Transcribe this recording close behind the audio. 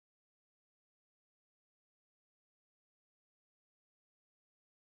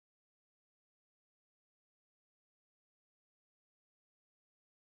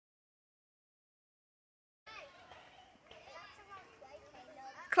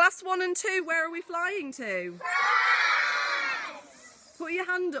Class 1 and 2, where are we flying to? France! Put your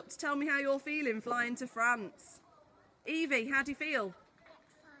hand up to tell me how you're feeling flying to France. Evie, how do you feel?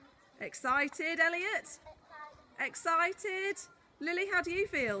 Excited. Elliot? Excited. Lily, how do you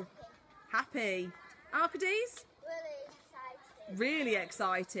feel? Happy. Arcades? Really excited. Really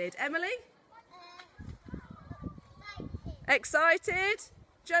excited. Emily? Excited. Excited.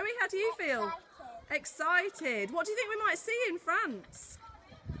 Joey, how do you feel? Excited. What do you think we might see in France?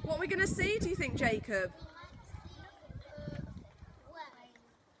 What are we going to see, do you think, Jacob?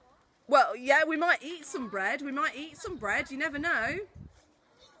 Well, yeah, we might eat some bread. We might eat some bread. You never know.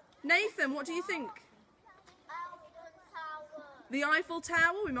 Nathan, what do you think? The Eiffel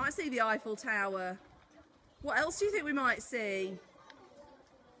Tower. We might see the Eiffel Tower. What else do you think we might see?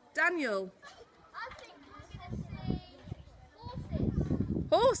 Daniel? I think we're going to see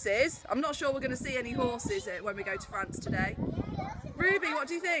horses. Horses? I'm not sure we're going to see any horses when we go to France today. Ruby, what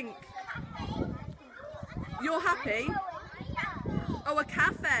do you think? You're happy? Oh, a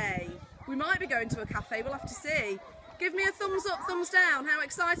cafe. We might be going to a cafe. We'll have to see. Give me a thumbs up, thumbs down. How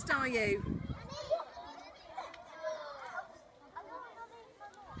excited are you?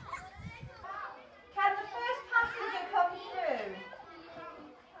 Can the first passenger come through?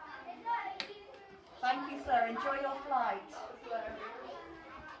 Thank you, sir. Enjoy your flight.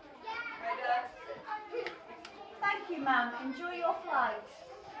 Thank you, ma'am. Enjoy your flight.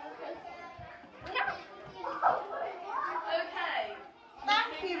 Okay.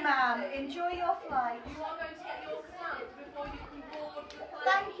 Thank you, ma'am. Enjoy your flight. You are going to get your stamp before you can board the plane.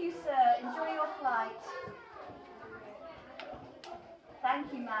 Thank you, sir. Enjoy your flight.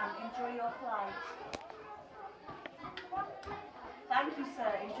 Thank you, ma'am. Enjoy your flight. Thank you,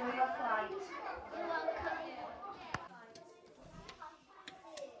 sir. Enjoy your flight.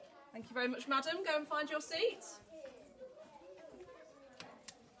 Thank you very much, madam. Go and find your seat.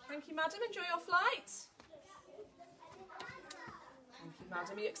 Thank you, madam. Enjoy your flight. Thank you,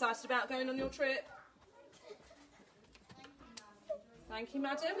 madam. Are you excited about going on your trip? Thank you,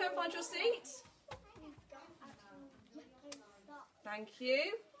 madam. Go and find your seat. Thank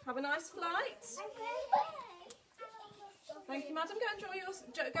you. Have a nice flight. Thank you, madam.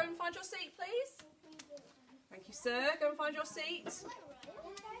 Go and find your seat, please. Thank you, sir. Go and find your seat.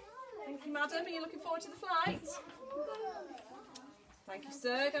 Thank you, madam. Are you looking forward to the flight? Thank you,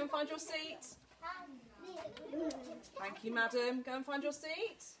 sir. Go and find your seat. Thank you, madam. Go and find your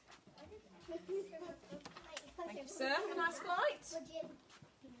seat. Thank you, sir. Have a nice flight. Thank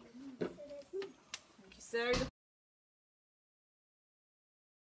you, sir.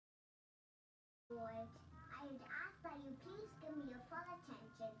 I would ask that you please give me your full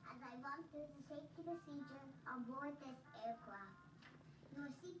attention as I run through the safety procedures on board this aircraft. Your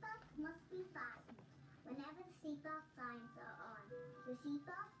seatbelt must be fastened whenever the seatbelt signs are on. The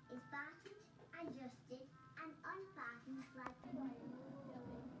seatbelt is fastened, adjusted, and unfastened like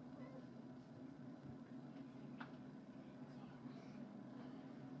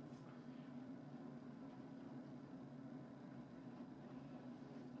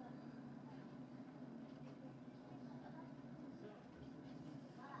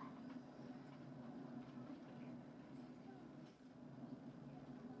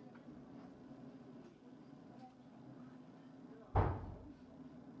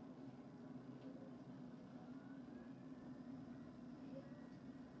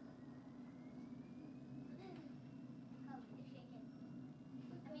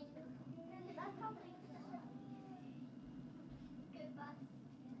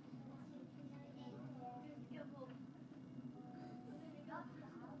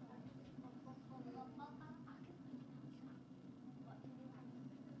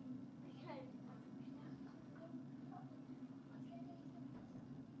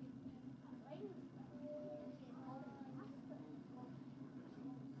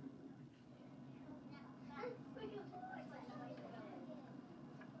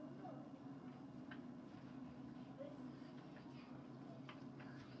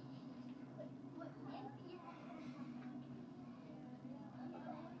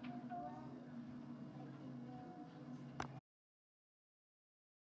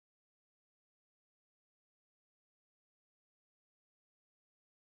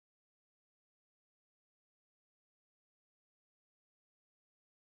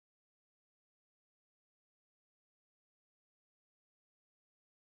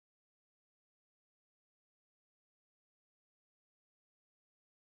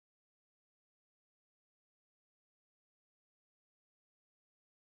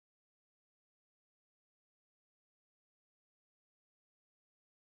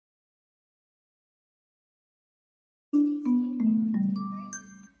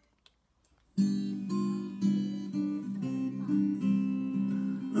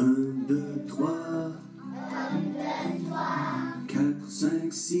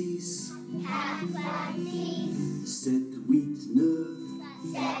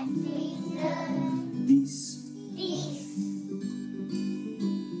 10,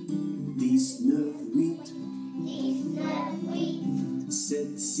 19, 8,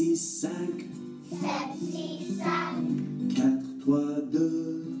 7, 6, 5, 4, 3,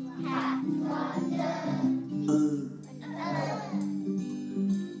 2, 1.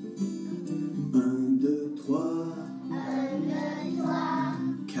 1, 2, 3, 4,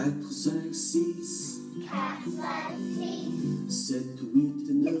 5, 6, 7,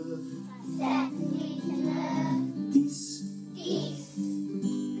 8, 9, 10, 19,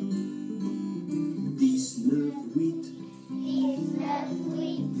 8,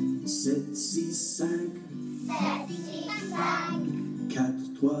 7, 6, 5, 4,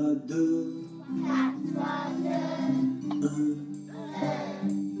 3, 2, 1.